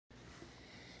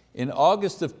In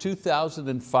August of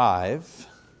 2005,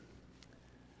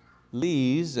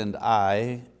 Lise and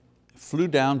I flew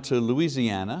down to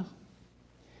Louisiana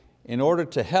in order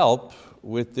to help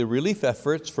with the relief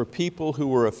efforts for people who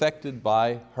were affected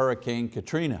by Hurricane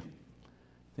Katrina.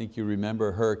 I think you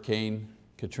remember Hurricane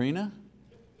Katrina?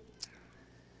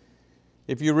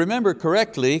 If you remember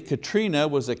correctly, Katrina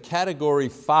was a Category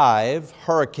 5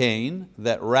 hurricane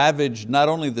that ravaged not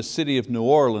only the city of New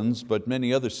Orleans, but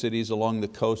many other cities along the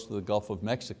coast of the Gulf of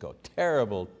Mexico.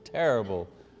 Terrible, terrible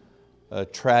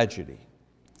tragedy.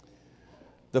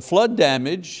 The flood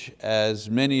damage, as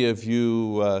many of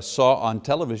you saw on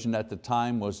television at the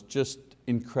time, was just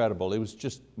incredible. It was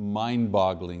just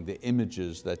mind-boggling, the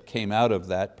images that came out of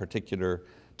that particular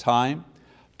time.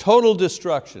 Total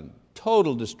destruction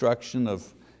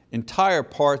of entire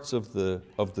parts of the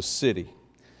city.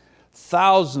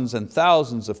 Thousands and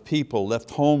thousands of people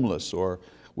left homeless or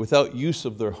without use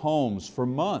of their homes for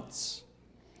months.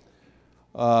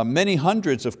 Many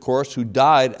hundreds, of course, who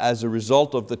died as a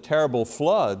result of the terrible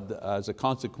flood as a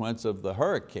consequence of the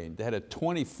hurricane. They had a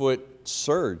 20-foot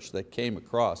surge that came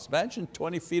across. Imagine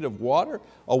 20 feet of water,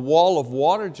 a wall of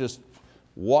water just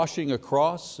washing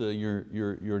across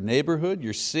your neighborhood,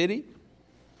 your city.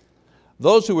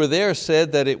 Those who were there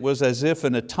said that it was as if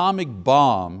an atomic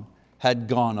bomb had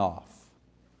gone off.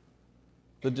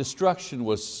 The destruction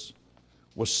was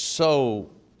so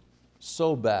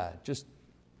bad, just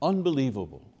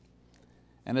unbelievable.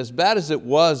 And as bad as it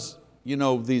was,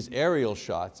 these aerial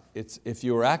shots, if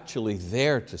you were actually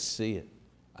there to see it,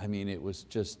 I mean, it was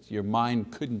just, your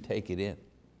mind couldn't take it in.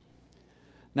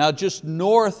 Now, just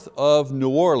north of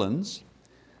New Orleans,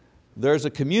 there's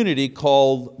a community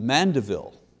called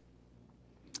Mandeville.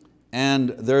 And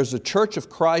there's a Church of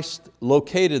Christ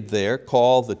located there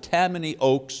called the Tammany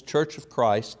Oaks Church of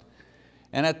Christ.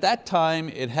 And at that time,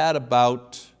 it had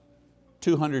about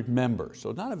 200 members.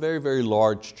 So not a very, very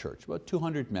large church, about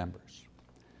 200 members.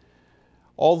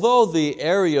 Although the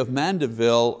area of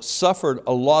Mandeville suffered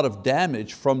a lot of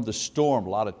damage from the storm, a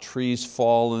lot of trees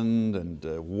fallen and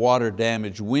water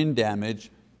damage, wind damage,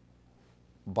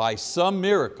 by some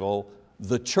miracle,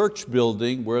 the church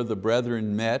building where the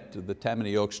brethren met, the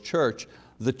Tammany Oaks Church,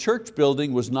 the church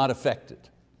building was not affected.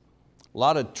 A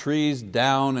lot of trees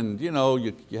down and you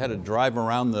had to drive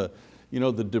around the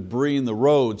debris in the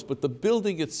roads, but the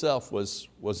building itself was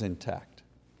intact.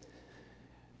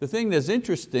 The thing that's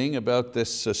interesting about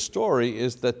this story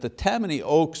is that the Tammany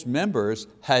Oaks members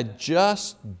had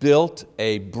just built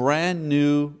a brand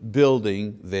new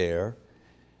building there,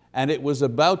 and it was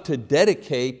about to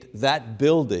dedicate that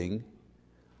building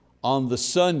on the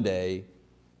Sunday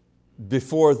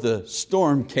before the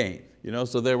storm came.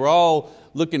 So they were all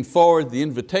looking forward, the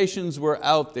invitations were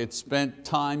out, they'd spent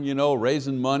time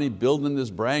raising money, building this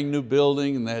brand new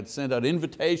building, and they had sent out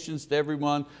invitations to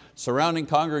everyone, surrounding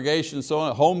congregations, so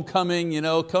on, homecoming,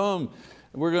 come,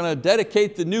 we're going to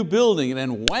dedicate the new building, and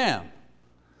then wham,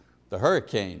 the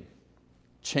hurricane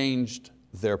changed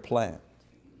their plan.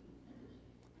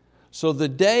 So the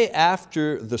day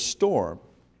after the storm,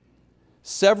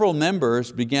 several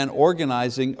members began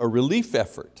organizing a relief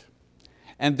effort,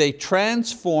 and they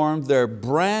transformed their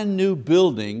brand new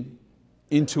building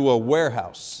into a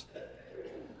warehouse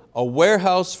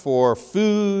for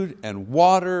food and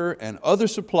water and other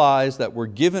supplies that were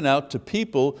given out to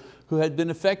people who had been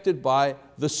affected by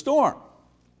the storm.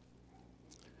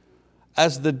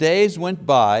 As the days went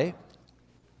by,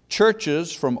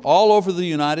 churches from all over the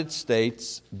United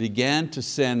States began to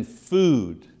send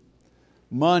food,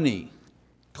 money,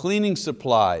 cleaning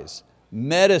supplies,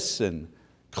 medicine,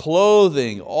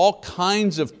 clothing, all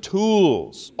kinds of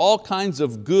tools, all kinds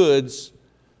of goods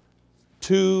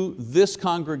to this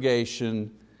congregation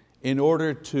in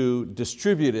order to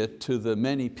distribute it to the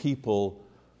many people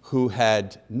who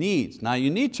had needs. Now you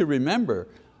need to remember,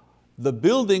 the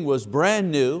building was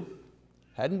brand new,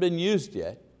 hadn't been used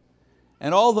yet,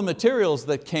 and all the materials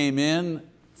that came in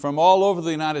from all over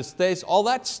the United States, all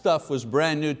that stuff was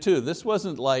brand new too. This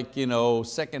wasn't like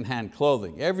secondhand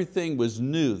clothing. Everything was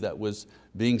new that was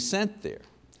being sent there.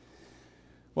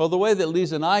 Well, the way that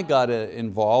Lisa and I got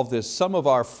involved is some of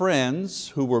our friends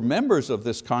who were members of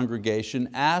this congregation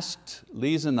asked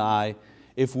Lisa and I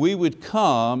if we would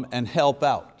come and help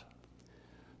out.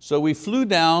 So we flew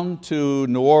down to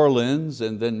New Orleans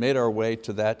and then made our way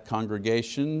to that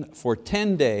congregation for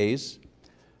 10 days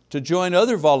to join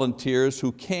other volunteers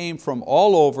who came from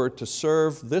all over to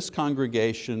serve this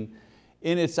congregation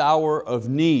in its hour of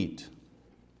need.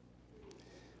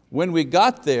 When we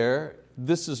got there,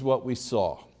 this is what we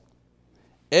saw.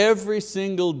 Every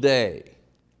single day,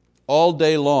 all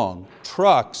day long,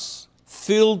 trucks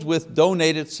filled with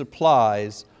donated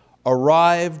supplies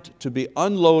arrived to be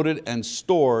unloaded and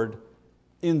stored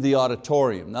in the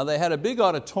auditorium. Now they had a big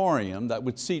auditorium that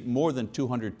would seat more than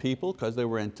 200 people because they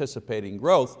were anticipating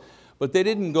growth, but they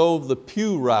didn't go the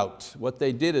pew route. What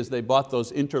they did is they bought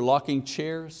those interlocking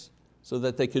chairs so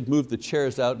that they could move the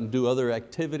chairs out and do other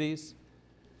activities.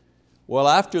 Well,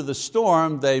 after the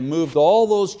storm, they moved all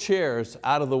those chairs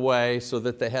out of the way so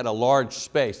that they had a large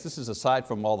space. This is aside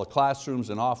from all the classrooms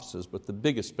and offices, but the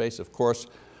biggest space, of course,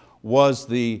 was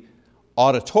the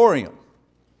auditorium.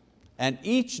 And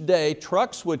each day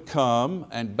trucks would come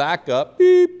and back up,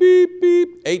 beep, beep,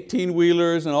 beep,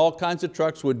 18-wheelers and all kinds of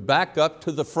trucks would back up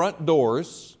to the front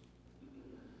doors.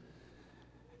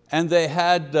 And they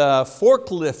had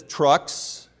forklift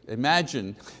trucks.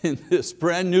 Imagine in this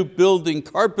brand new building,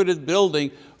 carpeted building,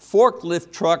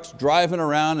 forklift trucks driving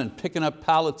around and picking up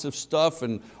pallets of stuff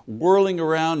and whirling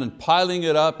around and piling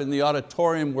it up in the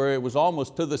auditorium where it was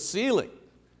almost to the ceiling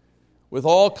with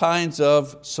all kinds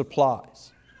of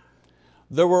supplies.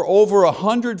 There were over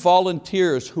 100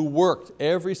 volunteers who worked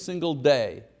every single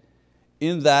day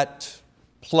in that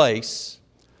place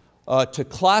to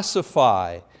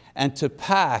classify and to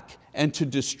pack and to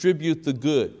distribute the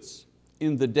goods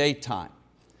in the daytime.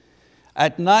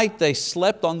 At night they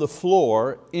slept on the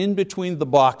floor in between the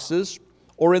boxes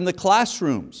or in the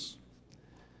classrooms.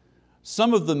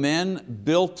 Some of the men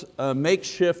built a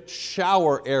makeshift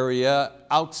shower area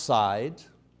outside,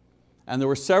 and there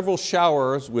were several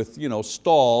showers with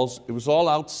stalls. It was all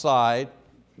outside,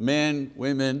 men,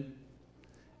 women.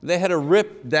 They had to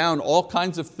rip down all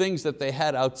kinds of things that they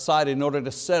had outside in order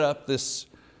to set up this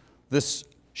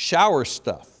shower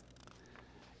stuff.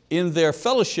 In their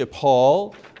fellowship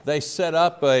hall, they set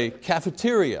up a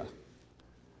cafeteria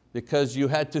because you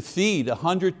had to feed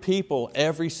 100 people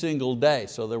every single day.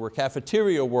 So there were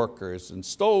cafeteria workers and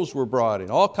stoves were brought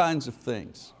in, all kinds of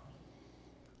things.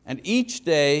 And each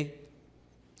day,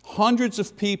 hundreds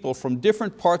of people from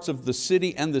different parts of the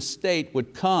city and the state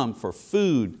would come for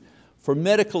food, for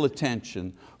medical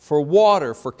attention, for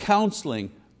water, for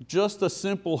counseling, just a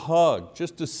simple hug,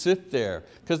 just to sit there,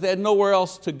 because they had nowhere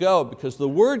else to go, because the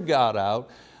word got out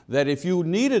that if you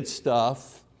needed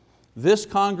stuff, this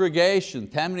congregation,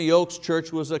 Tammany Oaks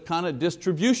Church, was a kind of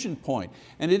distribution point.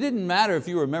 And it didn't matter if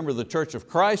you were a member of the Church of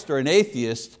Christ or an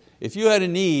atheist, if you had a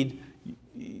need,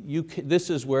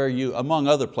 this is where you, among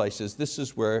other places, this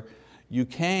is where you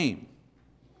came.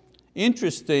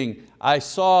 Interesting, I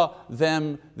saw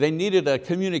them, they needed a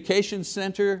communication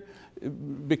center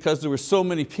because there were so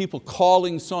many people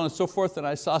calling, so on and so forth, and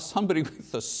I saw somebody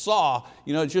with a saw,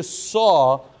 just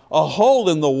saw a hole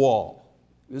in the wall.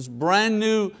 This brand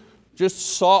new,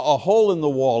 just saw a hole in the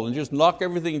wall and just knock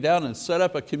everything down and set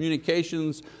up a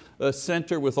communications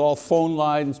center with all phone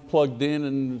lines plugged in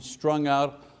and strung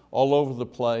out all over the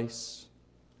place.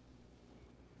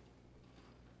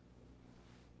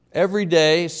 Every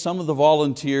day, some of the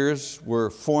volunteers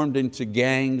were formed into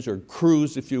gangs or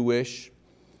crews, if you wish,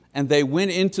 and they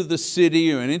went into the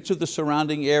city and into the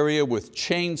surrounding area with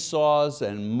chainsaws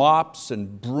and mops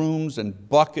and brooms and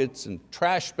buckets and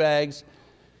trash bags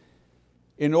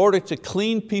in order to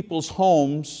clean people's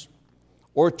homes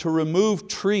or to remove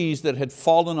trees that had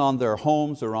fallen on their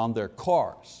homes or on their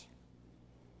cars.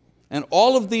 And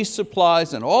all of these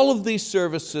supplies and all of these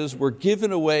services were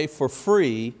given away for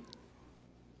free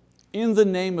in the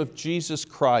name of Jesus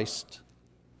Christ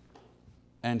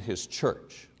and His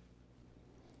church.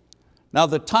 Now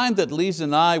the time that Lisa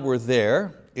and I were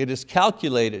there, it is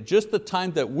calculated, just the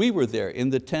time that we were there in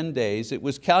the 10 days, it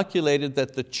was calculated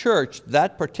that the church,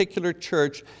 that particular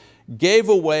church, gave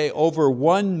away over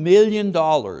 $1 million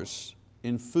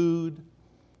in food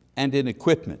and in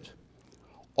equipment,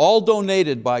 all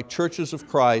donated by churches of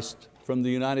Christ from the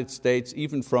United States,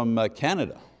 even from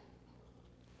Canada.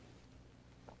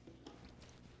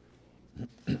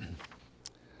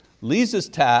 Lisa's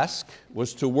task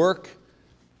was to work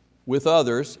with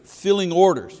others, filling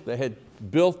orders. They had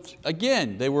built,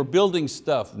 again, they were building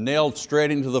stuff nailed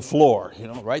straight into the floor,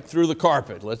 right through the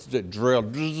carpet. Let's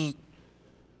drill.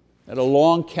 At a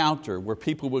long counter where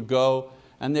people would go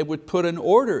and they would put an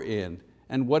order in.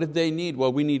 And what did they need?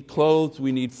 Well, we need clothes,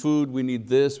 we need food, we need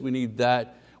this, we need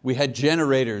that. We had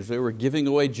generators. They were giving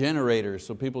away generators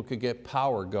so people could get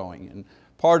power going. And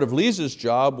part of Lisa's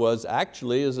job was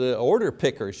actually as an order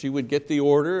picker. She would get the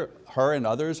order, her and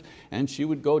others, and she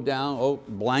would go down, oh,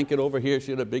 blanket over here,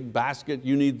 she had a big basket,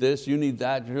 you need this, you need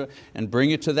that, and bring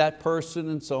it to that person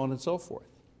and so on and so forth.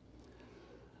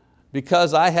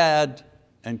 Because I had,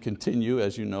 and continue,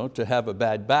 as you know, to have a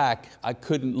bad back, I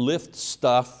couldn't lift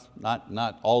stuff,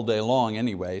 not all day long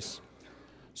anyways.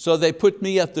 So they put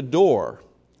me at the door,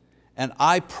 And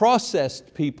I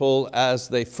processed people as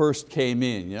they first came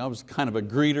in. I was kind of a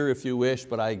greeter, if you wish,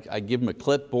 but I give them a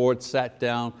clipboard, sat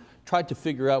down, tried to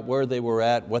figure out where they were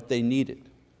at, what they needed.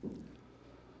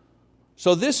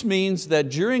 So this means that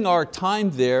during our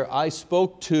time there, I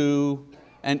spoke to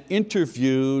and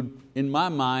interviewed, in my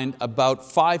mind, about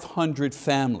 500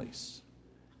 families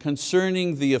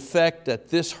concerning the effect that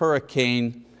this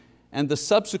hurricane and the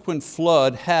subsequent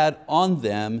flood had on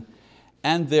them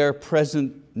and their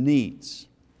present needs.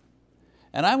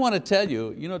 And I want to tell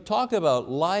you, talk about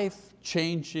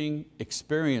life-changing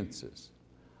experiences.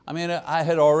 I mean, I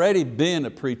had already been a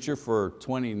preacher for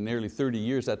 20, nearly 30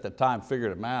 years at the time,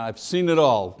 figured, man, I've seen it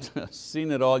all,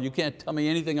 seen it all. You can't tell me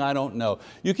anything I don't know.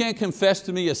 You can't confess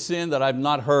to me a sin that I've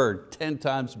not heard 10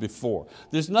 times before.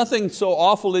 There's nothing so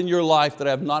awful in your life that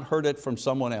I've not heard it from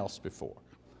someone else before.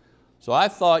 So I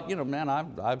thought, man,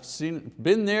 I've seen it,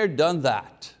 been there, done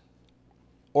that,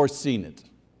 or seen it.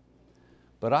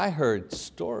 But I heard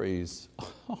stories,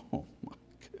 oh my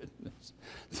goodness.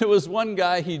 There was one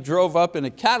guy, he drove up in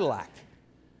a Cadillac,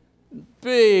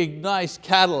 big, nice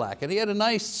Cadillac, and he had a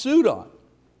nice suit on.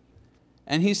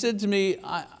 And he said to me,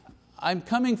 I'm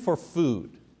coming for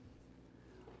food.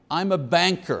 I'm a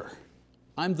banker.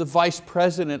 I'm the vice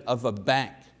president of a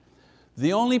bank.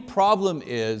 The only problem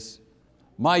is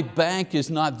my bank is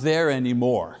not there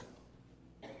anymore.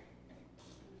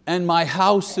 And my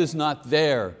house is not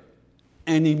there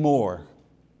anymore.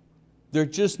 They're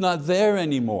just not there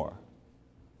anymore.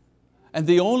 And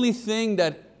the only thing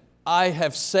that I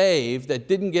have saved that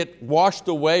didn't get washed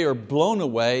away or blown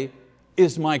away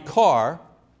is my car.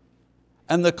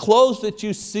 And the clothes that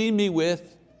you see me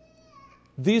with,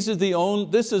 this is the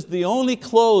only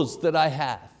clothes that I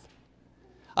have.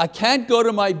 I can't go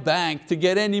to my bank to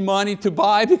get any money to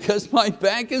buy because my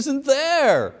bank isn't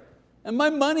there. And my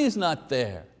money is not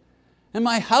there. And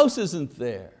my house isn't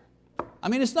there. I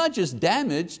mean, it's not just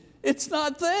damaged, it's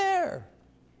not there.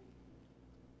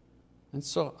 And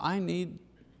so I need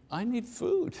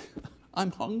food.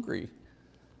 I'm hungry.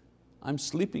 I'm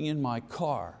sleeping in my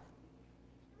car.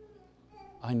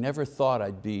 I never thought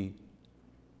I'd be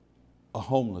a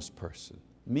homeless person.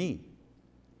 Me,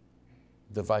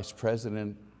 the vice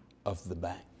president of the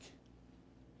bank.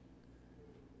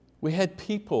 We had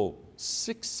people,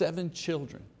 6, 7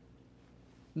 children,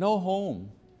 no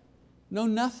home, no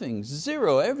nothing,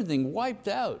 zero, everything wiped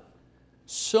out.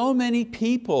 So many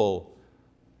people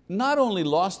not only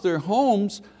lost their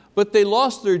homes, but they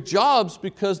lost their jobs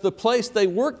because the place they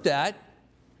worked at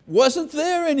wasn't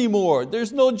there anymore.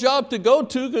 There's no job to go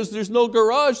to because there's no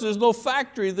garage, there's no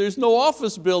factory, there's no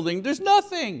office building, there's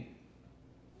nothing.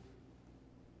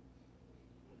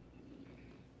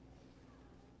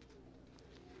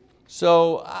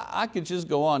 So I could just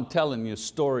go on telling you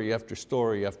story after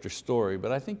story after story,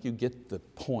 but I think you get the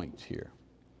point here.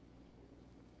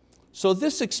 So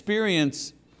this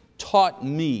experience taught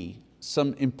me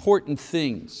some important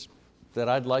things that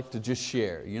I'd like to just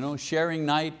share. Sharing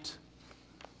night,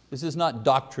 this is not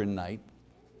doctrine night,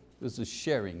 this is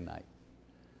sharing night.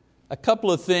 A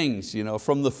couple of things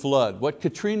from the flood, what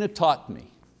Katrina taught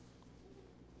me.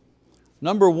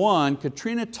 Number one,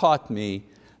 Katrina taught me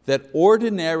that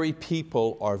ordinary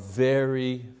people are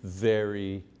very,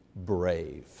 very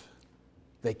brave.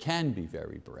 They can be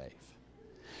very brave.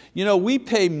 We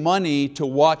pay money to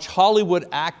watch Hollywood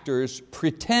actors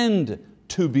pretend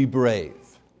to be brave.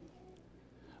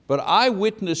 But I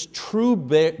witnessed true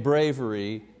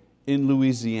bravery in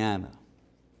Louisiana.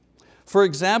 For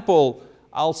example,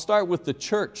 I'll start with the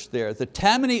church there. The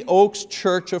Tammany Oaks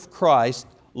Church of Christ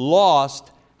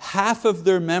lost half of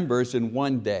their members in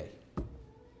one day.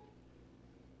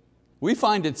 We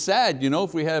find it sad,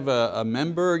 if we have a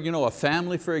member, a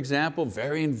family, for example,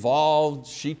 very involved,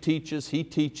 she teaches, he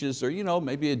teaches, or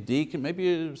maybe a deacon,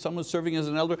 maybe someone serving as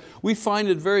an elder. We find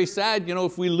it very sad,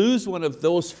 if we lose one of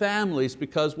those families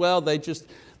because, well,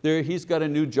 he's got a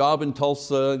new job in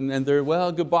Tulsa and they're,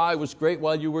 well, goodbye, it was great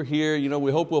while you were here.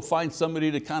 We hope we'll find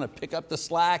somebody to kind of pick up the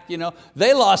slack.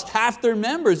 They lost half their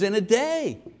members in a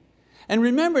day. And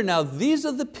remember now, these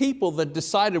are the people that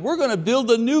decided we're going to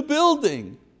build a new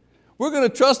building. We're going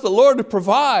to trust the Lord to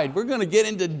provide. We're going to get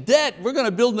into debt. We're going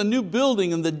to build a new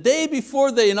building. And the day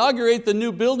before they inaugurate the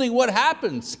new building, what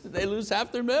happens? They lose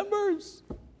half their members.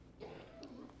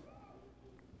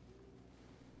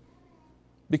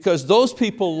 Because those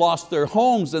people lost their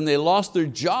homes and they lost their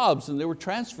jobs and they were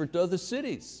transferred to other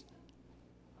cities.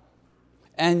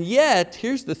 And yet,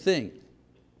 here's the thing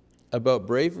about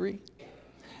bravery.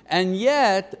 And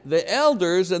yet, the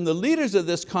elders and the leaders of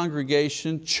this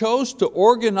congregation chose to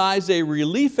organize a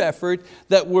relief effort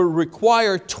that would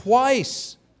require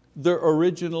twice their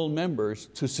original members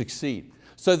to succeed.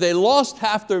 So they lost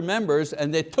half their members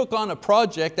and they took on a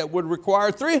project that would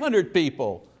require 300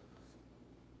 people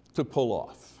to pull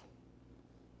off.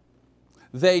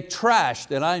 They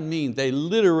trashed, and I mean they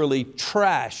literally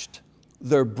trashed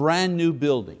their brand new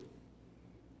building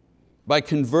by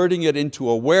converting it into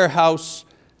a warehouse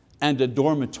and a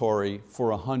dormitory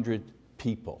for 100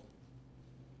 people.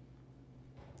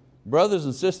 Brothers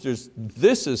and sisters,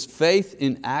 this is faith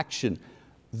in action.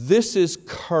 This is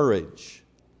courage.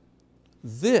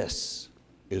 This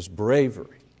is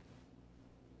bravery.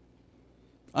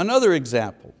 Another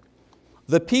example,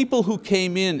 the people who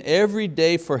came in every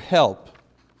day for help.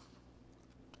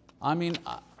 I mean,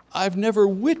 I've never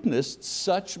witnessed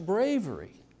such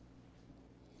bravery.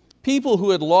 People who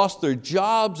had lost their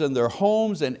jobs and their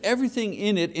homes and everything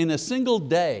in it in a single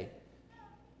day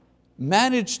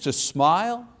managed to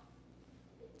smile.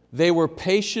 They were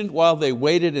patient while they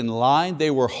waited in line.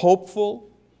 They were hopeful.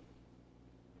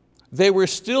 They were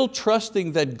still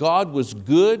trusting that God was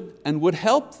good and would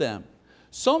help them.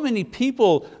 So many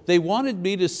people, they wanted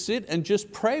me to sit and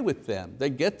just pray with them. They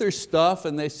get their stuff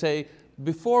and they say,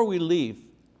 before we leave,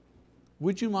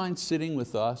 would you mind sitting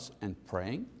with us and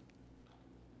praying?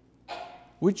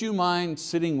 Would you mind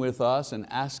sitting with us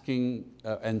and asking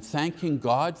and thanking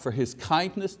God for His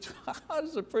kindness? How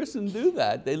does a person do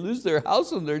that? They lose their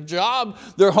house and their job,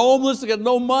 they're homeless, they got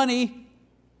no money.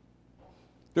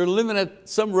 They're living at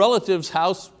some relative's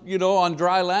house, on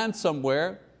dry land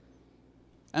somewhere,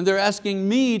 and they're asking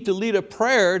me to lead a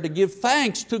prayer to give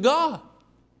thanks to God.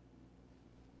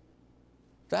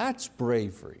 That's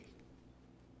bravery.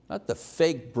 Not the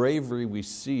fake bravery we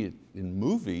see in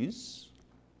movies.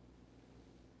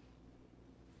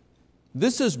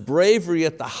 This is bravery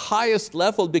at the highest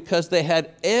level because they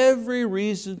had every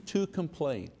reason to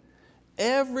complain,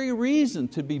 every reason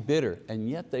to be bitter, and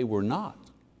yet they were not.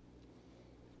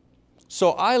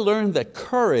 So I learned that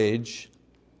courage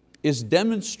is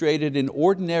demonstrated in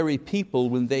ordinary people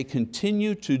when they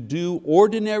continue to do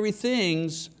ordinary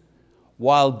things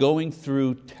while going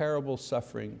through terrible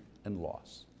suffering and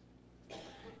loss.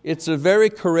 It's a very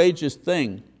courageous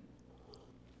thing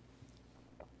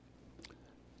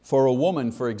for a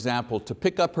woman, for example, to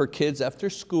pick up her kids after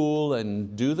school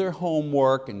and do their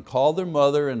homework and call their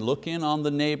mother and look in on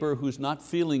the neighbor who's not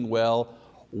feeling well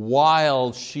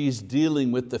while she's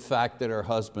dealing with the fact that her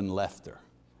husband left her.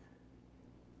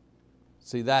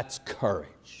 See, that's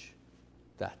courage.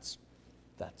 That's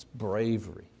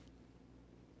bravery.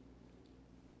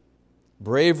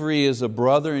 Bravery is a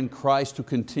brother in Christ who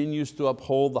continues to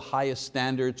uphold the highest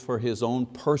standards for his own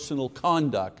personal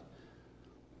conduct,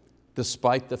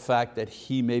 despite the fact that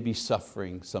he may be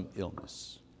suffering some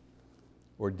illness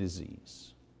or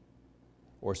disease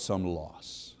or some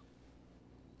loss.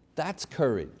 That's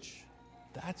courage.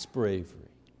 That's bravery.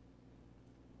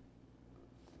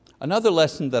 Another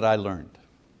lesson that I learned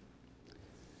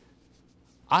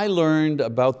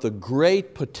about the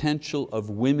great potential of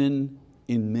women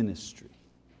in ministry.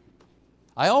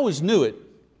 I always knew it,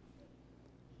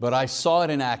 but I saw it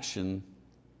in action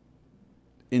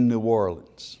in New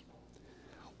Orleans.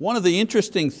 One of the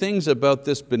interesting things about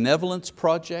this benevolence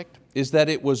project is that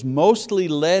it was mostly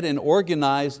led and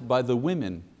organized by the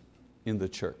women in the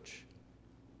church.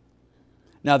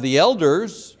 Now the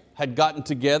elders had gotten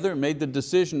together and made the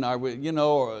decision,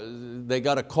 they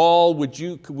got a call,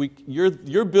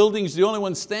 your building's the only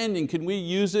one standing, can we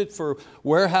use it for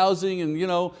warehousing,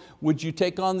 and would you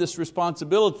take on this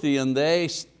responsibility? And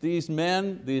these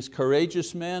men, these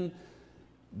courageous men,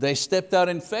 they stepped out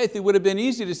in faith. It would have been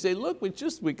easy to say, look,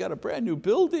 we got a brand new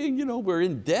building, we're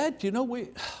in debt,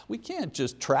 we can't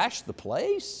just trash the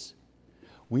place.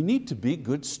 We need to be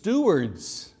good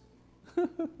stewards.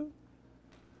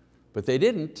 But they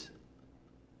didn't.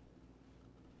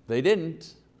 They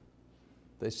didn't.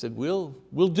 They said, we'll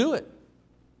do it.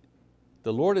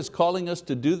 The Lord is calling us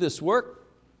to do this work.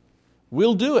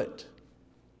 We'll do it.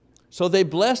 So they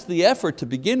blessed the effort to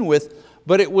begin with,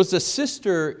 but it was a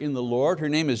sister in the Lord, her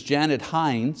name is Janet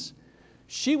Hines.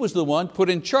 She was the one put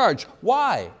in charge.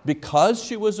 Why? Because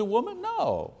she was a woman?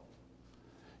 No.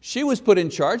 She was put in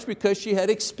charge because she had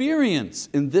experience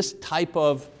in this type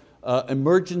of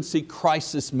emergency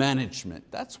crisis management.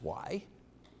 That's why.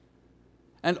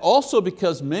 And also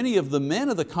because many of the men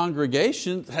of the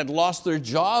congregation had lost their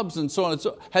jobs and so on and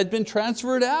so had been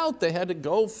transferred out. They had to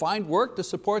go find work to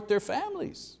support their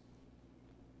families.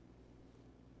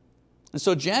 And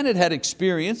so Janet had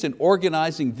experience in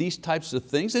organizing these types of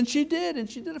things, and she did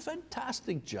a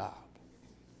fantastic job.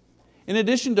 In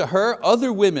addition to her,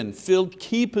 other women filled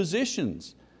key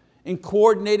positions in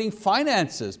coordinating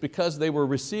finances, because they were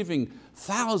receiving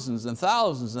thousands and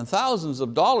thousands and thousands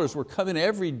of dollars were coming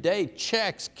every day,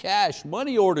 checks, cash,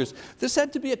 money orders. This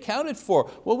had to be accounted for.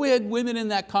 Well, we had women in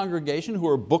that congregation who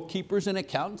were bookkeepers and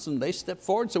accountants, and they stepped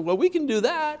forward and said, well, we can do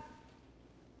that.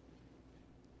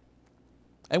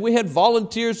 And we had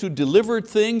volunteers who delivered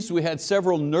things. We had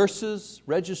several nurses,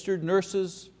 registered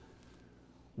nurses,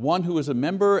 one who was a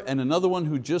member and another one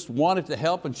who just wanted to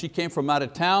help, and she came from out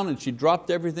of town and she dropped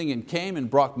everything and came and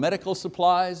brought medical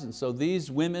supplies. And so these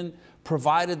women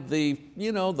provided the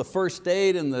first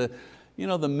aid and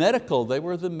the medical. They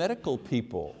were the medical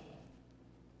people.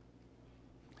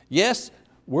 Yes,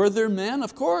 were there men?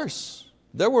 Of course.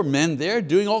 There were men there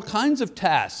doing all kinds of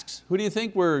tasks. Who do you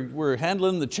think were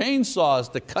handling the chainsaws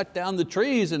to cut down the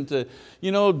trees and to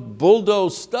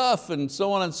bulldoze stuff and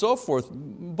so on and so forth?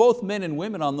 Both men and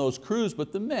women on those crews,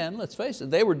 but the men, let's face it,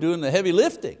 they were doing the heavy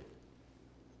lifting.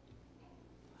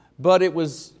 But it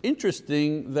was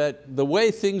interesting that the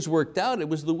way things worked out, it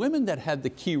was the women that had the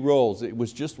key roles. It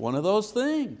was just one of those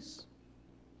things.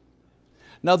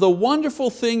 Now the wonderful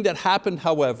thing that happened,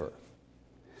 however,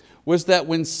 was that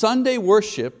when Sunday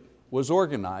worship was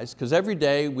organized, because every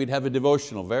day we'd have a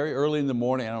devotional very early in the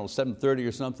morning, I don't know, 7:30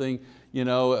 or something,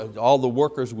 all the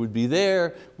workers would be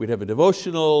there, we'd have a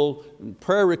devotional,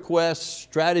 prayer requests,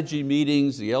 strategy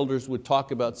meetings, the elders would talk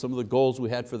about some of the goals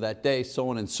we had for that day, so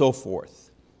on and so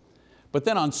forth. But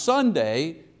then on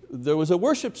Sunday, there was a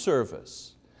worship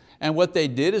service. And what they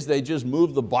did is they just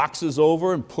moved the boxes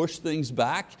over and pushed things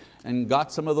back and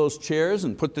got some of those chairs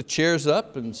and put the chairs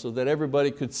up and so that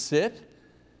everybody could sit.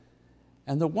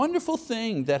 And the wonderful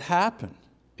thing that happened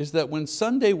is that when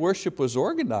Sunday worship was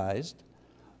organized,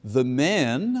 the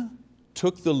men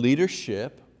took the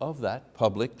leadership of that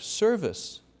public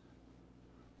service,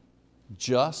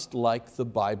 just like the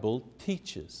Bible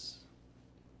teaches.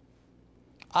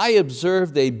 I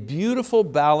observed a beautiful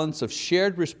balance of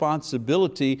shared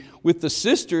responsibility with the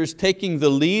sisters taking the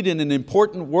lead in an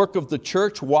important work of the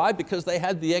church. Why? Because they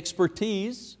had the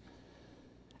expertise.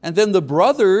 And then the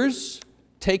brothers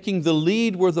taking the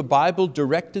lead where the Bible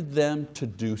directed them to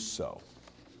do so.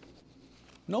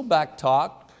 No back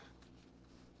talk,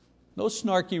 no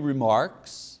snarky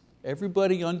remarks.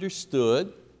 Everybody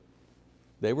understood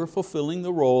they were fulfilling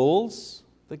the roles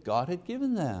that God had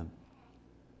given them.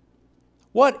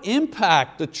 What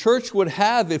impact the church would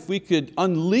have if we could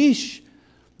unleash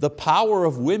the power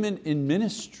of women in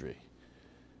ministry.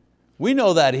 We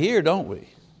know that here, don't we?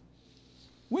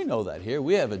 We know that here.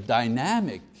 We have a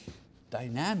dynamic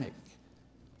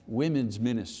women's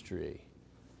ministry.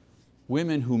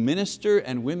 Women who minister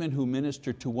and women who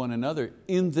minister to one another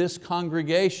in this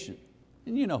congregation.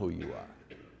 And you know who you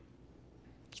are.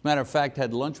 As a matter of fact, I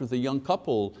had lunch with a young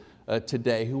couple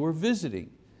today who were visiting.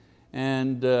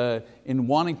 And in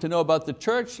wanting to know about the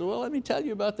church, well, let me tell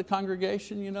you about the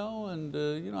congregation,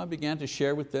 and I began to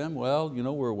share with them, well,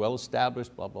 we're well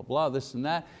established, blah, blah, blah, this and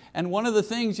that. And one of the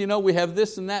things, we have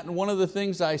this and that, and one of the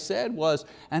things I said was,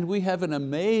 and we have an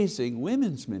amazing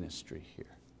women's ministry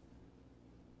here,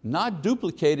 not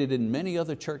duplicated in many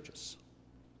other churches.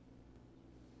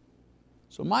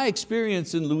 So my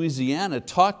experience in Louisiana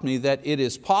taught me that it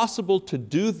is possible to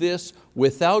do this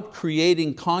without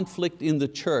creating conflict in the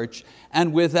church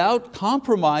and without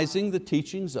compromising the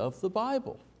teachings of the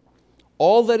Bible.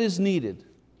 All that is needed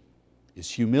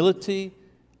is humility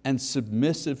and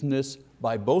submissiveness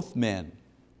by both men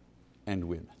and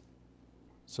women,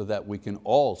 so that we can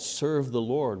all serve the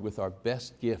Lord with our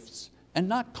best gifts and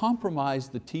not compromise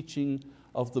the teaching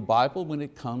of the Bible when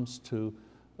it comes to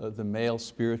the male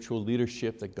spiritual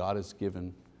leadership that God has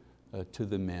given to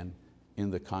the men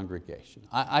in the congregation.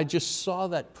 I just saw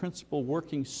that principle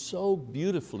working so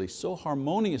beautifully, so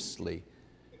harmoniously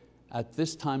at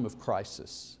this time of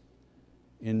crisis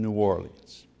in New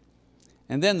Orleans.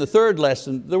 And then the third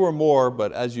lesson, there were more,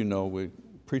 but as you know,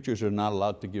 preachers are not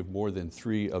allowed to give more than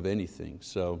 3 of anything.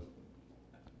 So,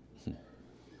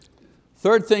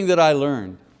 third thing that I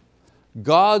learned,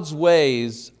 God's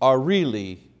ways are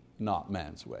really not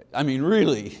man's way. I mean,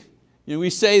 really, we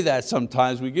say that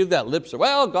sometimes, we give that lip service,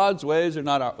 well, God's ways are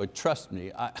not our ways. Trust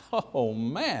me, oh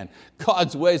man,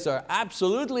 God's ways are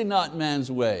absolutely not man's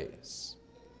ways.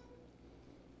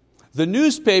 The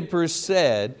newspapers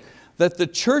said that the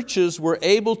churches were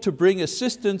able to bring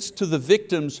assistance to the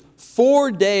victims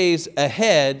 4 days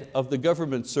ahead of the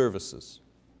government services.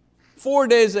 4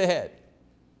 days ahead.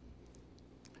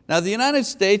 Now the United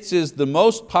States is the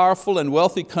most powerful and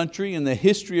wealthy country in the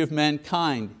history of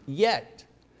mankind, yet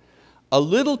a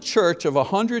little church of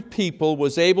 100 people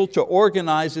was able to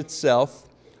organize itself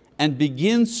and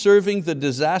begin serving the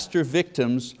disaster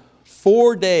victims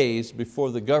 4 days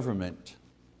before the government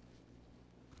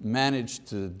managed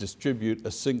to distribute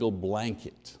a single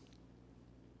blanket.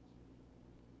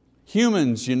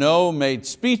 Humans, made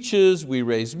speeches, we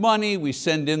raise money, we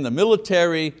send in the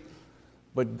military,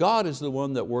 but God is the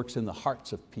one that works in the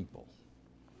hearts of people.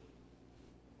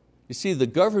 You see, the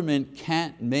government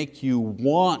can't make you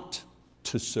want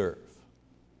to serve,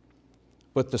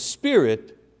 but the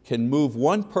Spirit can move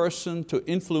one person to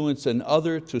influence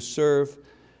another to serve,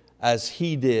 as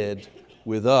He did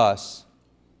with us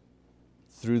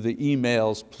through the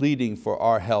emails pleading for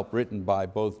our help written by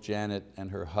both Janet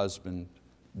and her husband,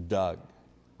 Doug.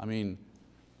 I mean,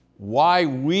 why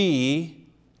we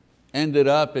ended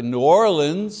up in New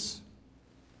Orleans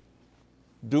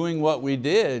doing what we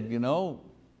did,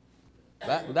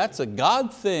 that's a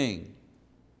God thing.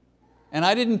 And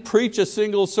I didn't preach a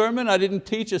single sermon, I didn't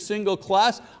teach a single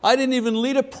class, I didn't even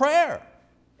lead a prayer.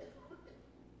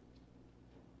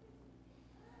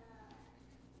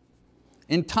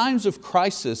 In times of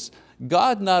crisis,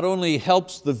 God not only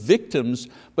helps the victims,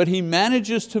 but He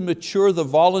manages to mature the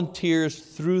volunteers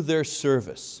through their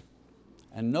service.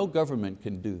 And no government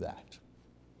can do that.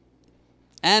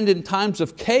 And in times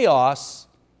of chaos,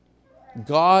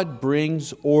 God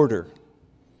brings order,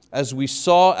 as we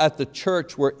saw at the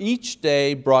church, where each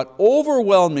day brought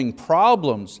overwhelming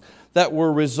problems that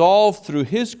were resolved through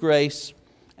His grace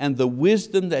and the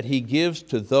wisdom that He gives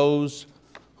to those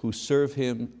who serve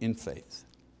Him in faith.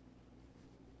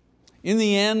 In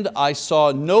the end, I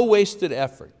saw no wasted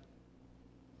effort.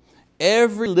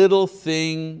 Every little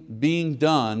thing being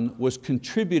done was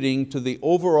contributing to the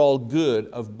overall good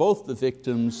of both the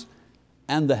victims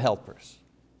and the helpers.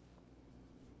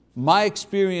 My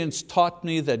experience taught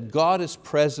me that God is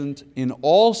present in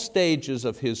all stages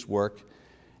of His work,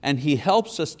 and He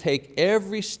helps us take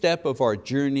every step of our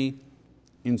journey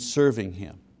in serving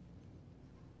Him.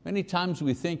 Many times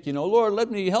we think, Lord,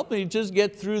 help me just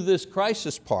get through this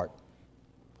crisis part.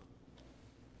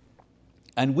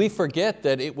 And we forget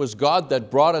that it was God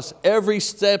that brought us every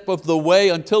step of the way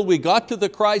until we got to the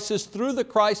crisis, through the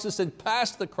crisis, and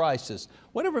past the crisis.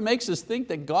 Whatever makes us think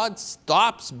that God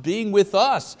stops being with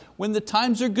us when the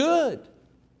times are good?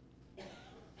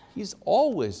 He's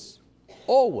always,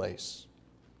 always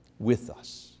with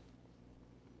us.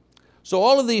 So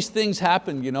all of these things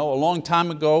happened a long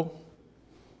time ago.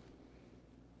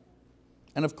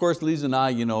 And of course, Lisa and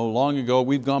I, long ago,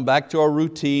 we've gone back to our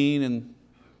routine and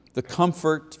the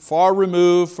comfort far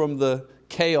removed from the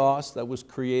chaos that was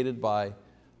created by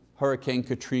Hurricane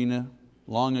Katrina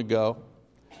long ago.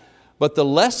 But the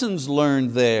lessons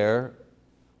learned there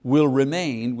will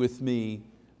remain with me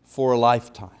for a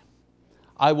lifetime.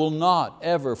 I will not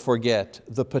ever forget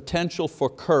the potential for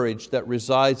courage that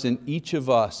resides in each of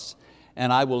us,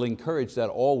 and I will encourage that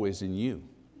always in you,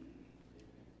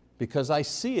 because I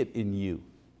see it in you.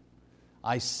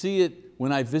 I see it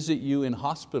when I visit you in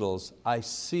hospitals. I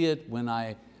see it when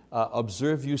I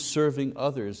observe you serving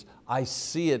others. I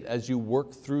see it as you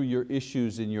work through your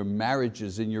issues in your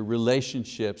marriages, in your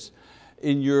relationships,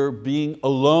 in your being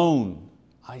alone.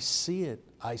 I see it.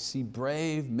 I see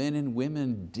brave men and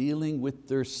women dealing with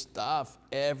their stuff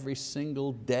every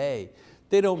single day.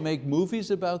 They don't make movies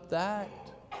about that.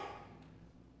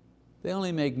 They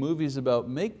only make movies about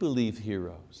make-believe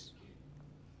heroes.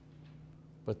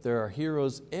 But there are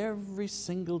heroes every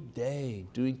single day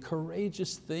doing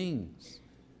courageous things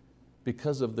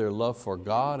because of their love for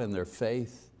God and their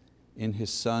faith in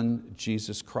His Son,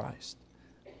 Jesus Christ.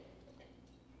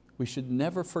 We should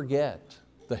never forget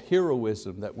the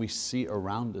heroism that we see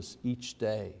around us each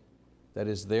day, that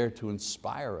is there to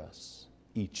inspire us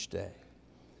each day.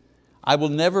 I will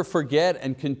never forget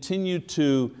and continue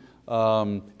to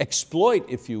exploit,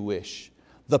 if you wish,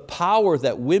 the power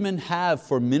that women have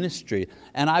for ministry.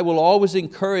 And I will always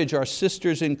encourage our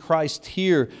sisters in Christ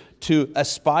here to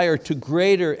aspire to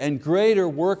greater and greater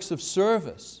works of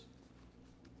service.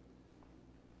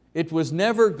 It was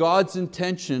never God's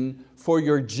intention for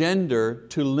your gender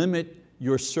to limit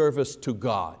your service to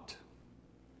God.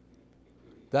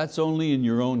 That's only in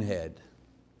your own head.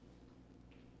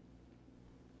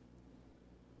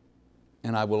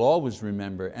 And I will always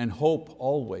remember, and hope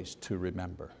always to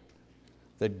remember,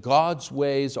 that God's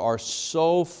ways are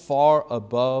so far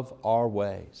above our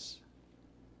ways.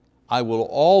 I will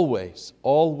always,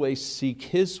 always seek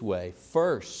His way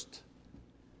first,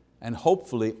 and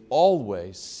hopefully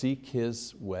always seek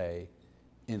His way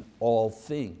in all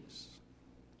things.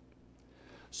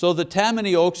 So the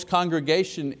Tammany Oaks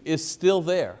congregation is still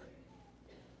there.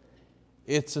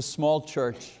 It's a small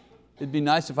church. It'd be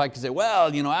nice if I could say,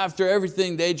 well, after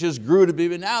everything they just grew to be,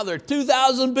 but now they're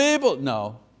 2,000 people.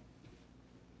 No.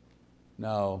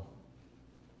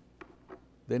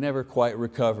 They never quite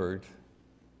recovered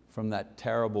from that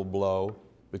terrible blow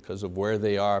because of where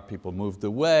they are. People moved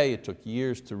away, it took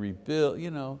years to rebuild.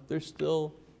 They're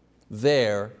still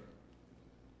there,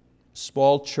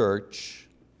 small church,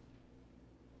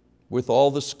 with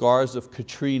all the scars of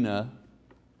Katrina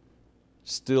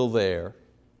still there.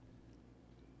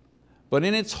 But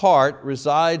in its heart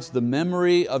resides the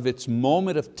memory of its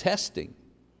moment of testing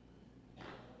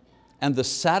and the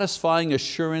satisfying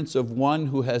assurance of one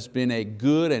who has been a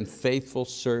good and faithful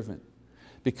servant,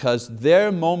 because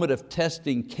their moment of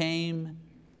testing came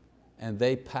and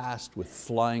they passed with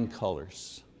flying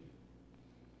colors.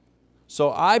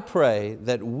 So I pray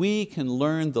that we can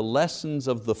learn the lessons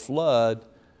of the flood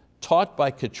taught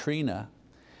by Katrina,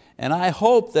 and I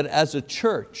hope that as a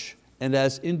church and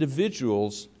as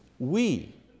individuals,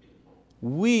 we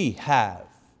have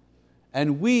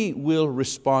and we will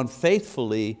respond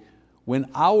faithfully when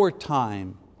our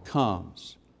time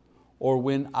comes or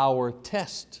when our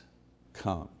test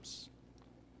comes.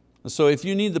 And so if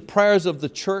you need the prayers of the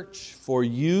church for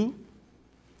you,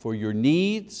 for your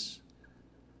needs,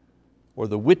 or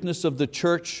the witness of the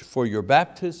church for your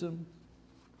baptism,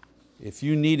 if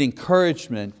you need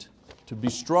encouragement to be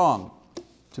strong,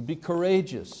 to be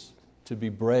courageous, to be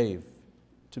brave,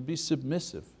 to be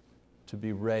submissive, to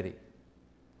be ready,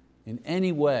 in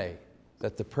any way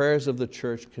that the prayers of the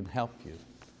church can help you,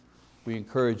 we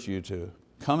encourage you to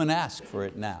come and ask for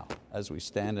it now as we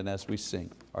stand and as we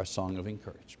sing our song of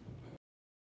encouragement.